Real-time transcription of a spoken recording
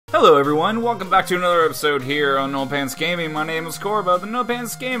Hello everyone, welcome back to another episode here on No Pants Gaming. My name is Corba, the No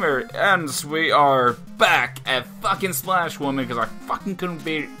Pants Gamer, and we are back at fucking Splash Woman because I fucking couldn't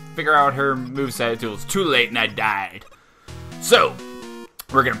figure out her moveset until it was too late and I died. So,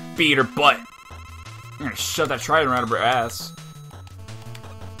 we're gonna beat her butt. I'm gonna shove that trident around her ass.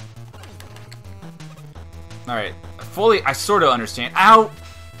 Alright, I sort of understand. Ow!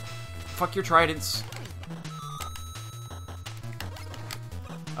 Fuck your tridents.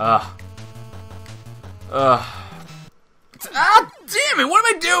 Ah, damn it, what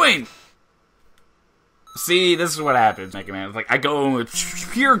am I doing? See, this is what happens, Magma Man. Like, I go in with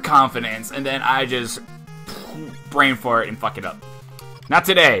pure confidence, and then I just brain fart and fuck it up. Not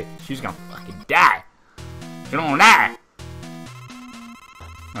today. She's gonna fucking die. She's gonna die. I'm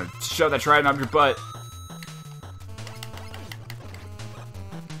gonna shove that trident up your butt.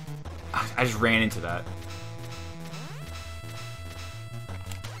 I just ran into that.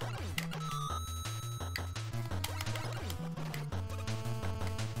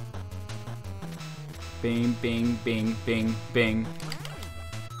 Bing, bing, bing, bing, bing.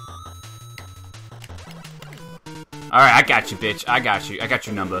 Alright, I got you, bitch. I got you. I got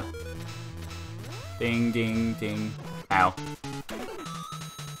your number. Ding, ding, ding. Ow.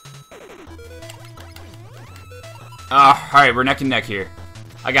 Alright, we're neck and neck here.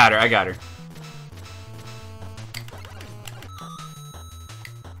 I got her, I got her.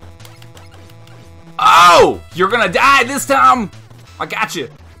 Oh! You're gonna die this time! I got you.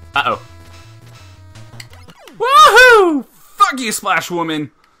 Uh-oh. Woohoo! Fuck you, Splash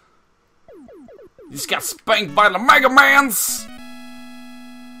Woman! You just got spanked by the Mega Mans!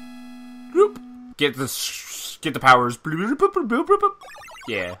 Whoop. Get the powers.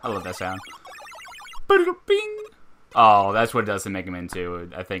 Yeah, I love that sound. Bing! Oh, that's what it does to Mega Man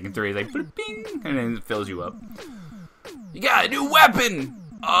 2, I think. In 3, it's like, bing! And then it fills you up. You got a new weapon!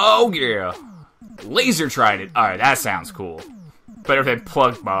 Oh, yeah. Laser trident. Alright, that sounds cool. Better than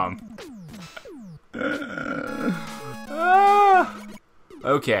Plug Bomb.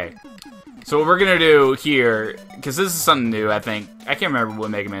 Okay, so what we're gonna do here, because this is something new, I think. I can't remember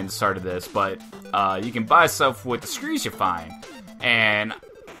when Mega Man started this, but you can buy stuff with the screens you find, and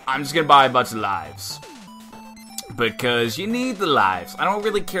I'm just gonna buy a bunch of lives because you need the lives. I don't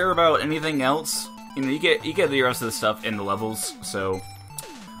really care about anything else. You know, you get the rest of the stuff in the levels, so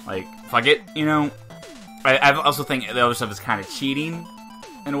like fuck it. You know, I also think the other stuff is kind of cheating.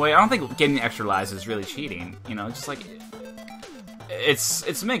 In a way, I don't think getting the extra lives is really cheating. You know, just like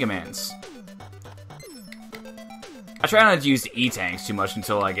it's Mega Man's. I try not to use the E-tanks too much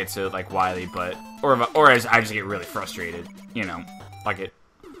until I get to like Wily, but or as I just get really frustrated. You know, like it.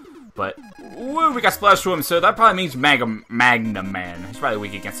 But woo, we got Splash Swim, so that probably means Magma Man. He's probably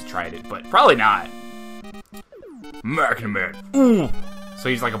weak against the Trident, but probably not. Magma Man. Ooh. So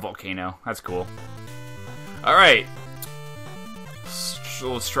he's like a volcano. That's cool. All right.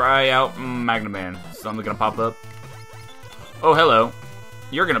 So let's try out Magma Man. Something gonna pop up. Oh, hello.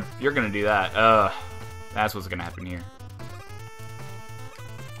 You're gonna do that. That's what's gonna happen here.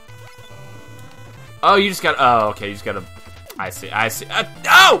 Oh, you just got. Oh, okay. You just gotta. I see.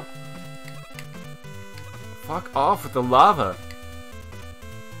 No! Fuck off with the lava.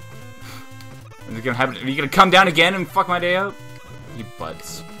 Is it gonna happen? Are you gonna come down again and fuck my day up? You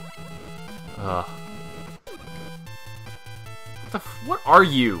butts. Ugh. What are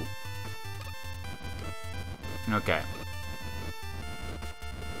you? Okay.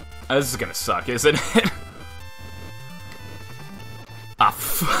 This is gonna suck, isn't it?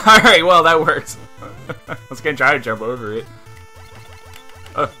 Alright, well, that works. I was gonna try to jump over it.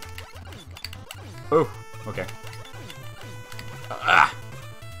 Oh, okay.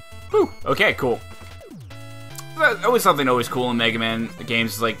 Okay, cool. Always something always cool in Mega Man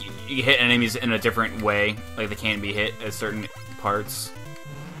games is like you hit enemies in a different way, like they can't be hit at certain parts.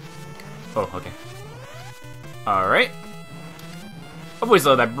 Oh, okay. Alright. I've always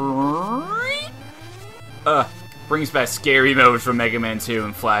loved that. Brings back scary mode from Mega Man 2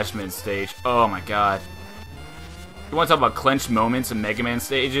 and Flash Mid stage. Oh my god. You want to talk about clenched moments in Mega Man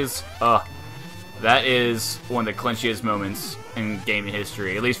stages? That is one of the clenchiest moments in gaming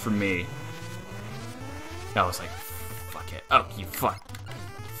history, at least for me. I was like, fuck it. Oh, you fuck.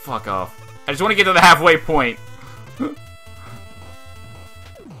 Fuck off. I just want to get to the halfway point.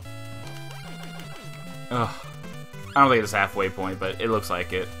 Ugh. I don't think it's halfway point, but it looks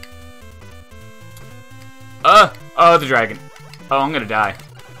like it. Oh, the dragon. Oh, I'm gonna die.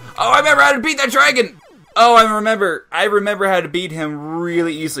 Oh, I remember how to beat that dragon! Oh, I remember how to beat him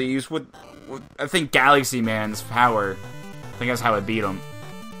really easily. He was with I think Galaxy Man's power. I think that's how I beat him.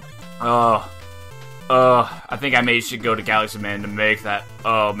 Oh. I think I should go to Galaxy Man to make that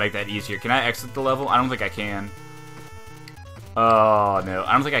easier. Can I exit the level? I don't think I can. Oh, no.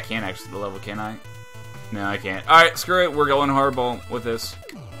 I don't think I can exit the level, can I? No, I can't. Alright, screw it. We're going hardball with this.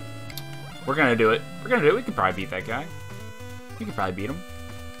 We're gonna do it. We're gonna do it. We could probably beat that guy. We could probably beat him.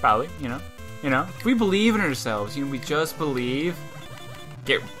 Probably, you know. You know, if we believe in ourselves, you know, we just believe.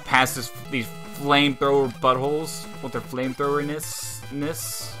 Get past these flamethrower buttholes with their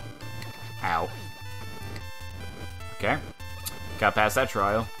flamethrowerness. Ow. Okay. Got past that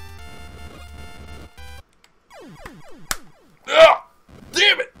trial. Ugh!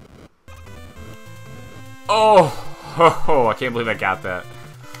 Damn it! Oh, I can't believe I got that.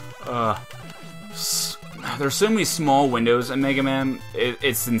 There's so many small windows in Mega Man.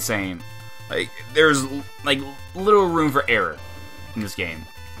 It's insane. Like, there's like little room for error in this game,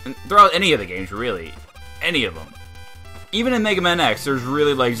 and throughout any of the games, really, any of them. Even in Mega Man X, there's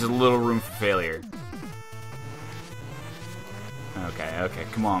really like just little room for failure. Okay,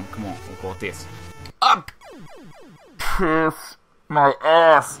 come on, we'll go with this. Up! Kiss my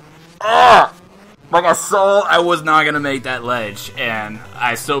ass! Ah! Like I saw I was not gonna make that ledge, and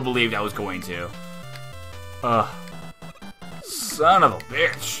I still believed I was going to. Son of a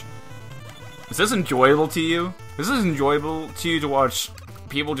bitch. Is this enjoyable to you? Is this enjoyable to you to watch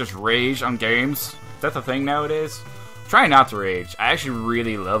people just rage on games? Is that the thing nowadays? I'm trying not to rage. I actually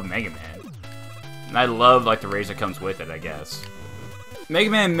really love Mega Man. And I love like the rage that comes with it, I guess. Mega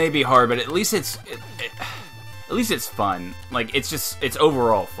Man may be hard, but at least it's fun. Like it's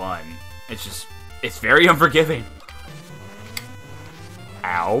overall fun. It's very unforgiving.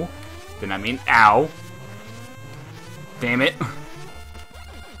 Ow. Didn't I mean ow? Damn it.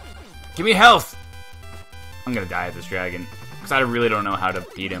 Give me health! I'm gonna die at this dragon, because I really don't know how to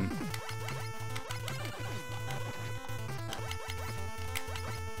beat him.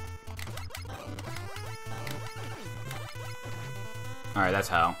 Alright, that's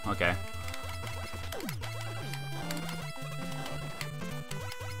how. Okay.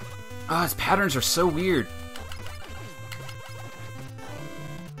 Oh, his patterns are so weird.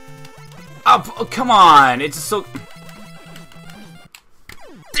 Oh, come on! It's just so...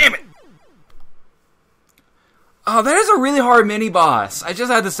 Damn it! Oh, that is a really hard mini-boss. I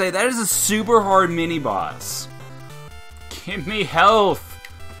just had to say, that is a super hard mini-boss. Give me health!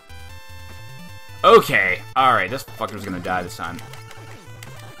 Okay. Alright, this fucker's gonna die this time.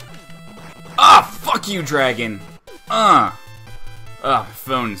 Ah, fuck you, dragon! My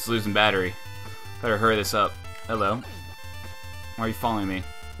phone's losing battery. Better hurry this up. Hello? Why are you following me?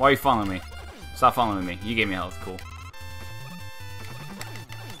 Why are you following me? Stop following me. You gave me health. Cool.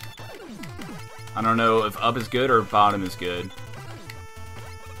 I don't know if up is good or bottom is good.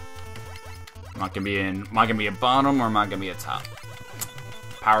 Am I gonna be a bottom or am I gonna be a top?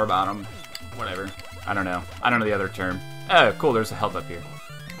 Power bottom. Whatever. I don't know. I don't know the other term. Oh, cool. There's a health up here.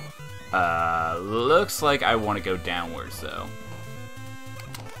 Looks like I want to go downwards, though.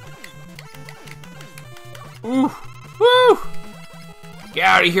 Ooh! Woo! Get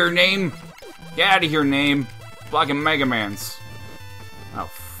out of here, name! Get out of here, name! Blocking Mega Man's. Oh,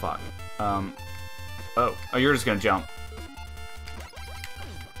 fuck. Oh, you're just gonna jump.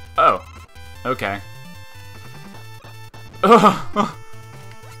 Oh. Okay. Ugh!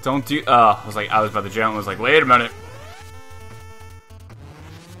 Don't do... I was about to jump. I was like, wait a minute.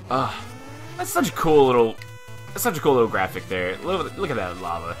 That's such a cool little... That's such a cool little graphic there. Look at that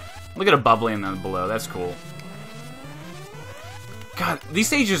lava. Look at it bubbling down below. That's cool. God, these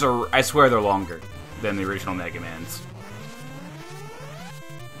stages are... I swear they're longer than the original Mega Man's.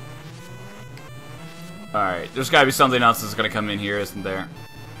 Alright, there's gotta be something else that's gonna come in here, isn't there?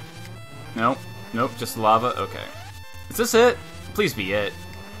 Nope. Nope, just lava? Okay. Is this it? Please be it.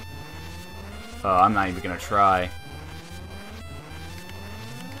 Oh, I'm not even gonna try.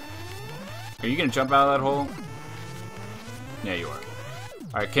 Are you gonna jump out of that hole? Yeah, you are.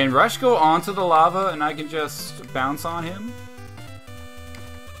 Alright, can Rush go onto the lava and I can just bounce on him?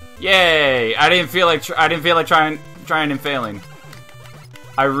 Yay! I didn't feel like trying and failing.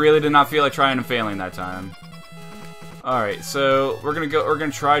 I really did not feel like trying and failing that time. Alright, so we're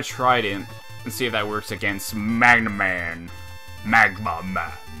gonna try Trident and see if that works against Magma Man. Magma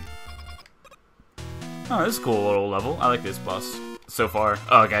Man. Oh, this is a cool little level. I like this boss so far.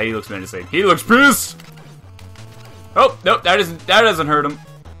 Oh, okay, he looks menacing. He looks pissed! Oh, nope, that doesn't hurt him.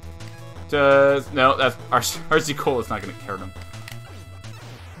 No, that's RC Cole is not gonna hurt him.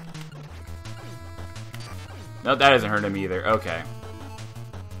 No, that doesn't hurt him either. Okay.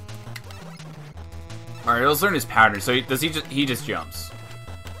 Alright, let's learn his pattern. So he just jumps.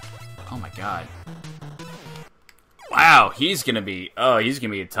 Oh my god. Wow, he's gonna be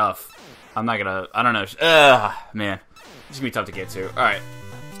a tough. I'm not gonna... I don't know. Ugh, man. It's gonna be tough to get to. Alright.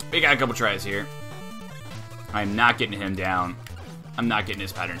 We got a couple tries here. I'm not getting him down. I'm not getting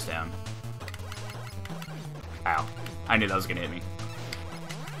his patterns down. Ow. I knew that was gonna hit me.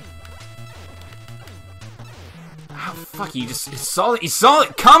 Oh, fuck, he saw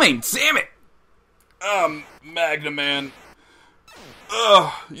it coming! Damn it! Magma Man.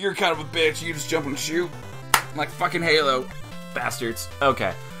 Ugh, you're kind of a bitch. You just jump and shoot. Like fucking Halo. Bastards.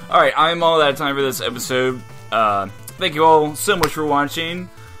 Okay. Alright, I'm all out of time for this episode. Thank you all so much for watching.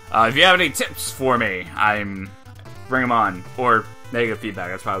 If you have any tips for me, bring them on. Or negative feedback.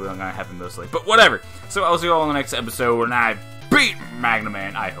 That's probably not gonna happen mostly. But whatever. So I'll see you all in the next episode when I beat Magma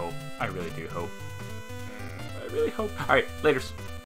Man. I hope. I really do hope. I really hope. Alright, laters.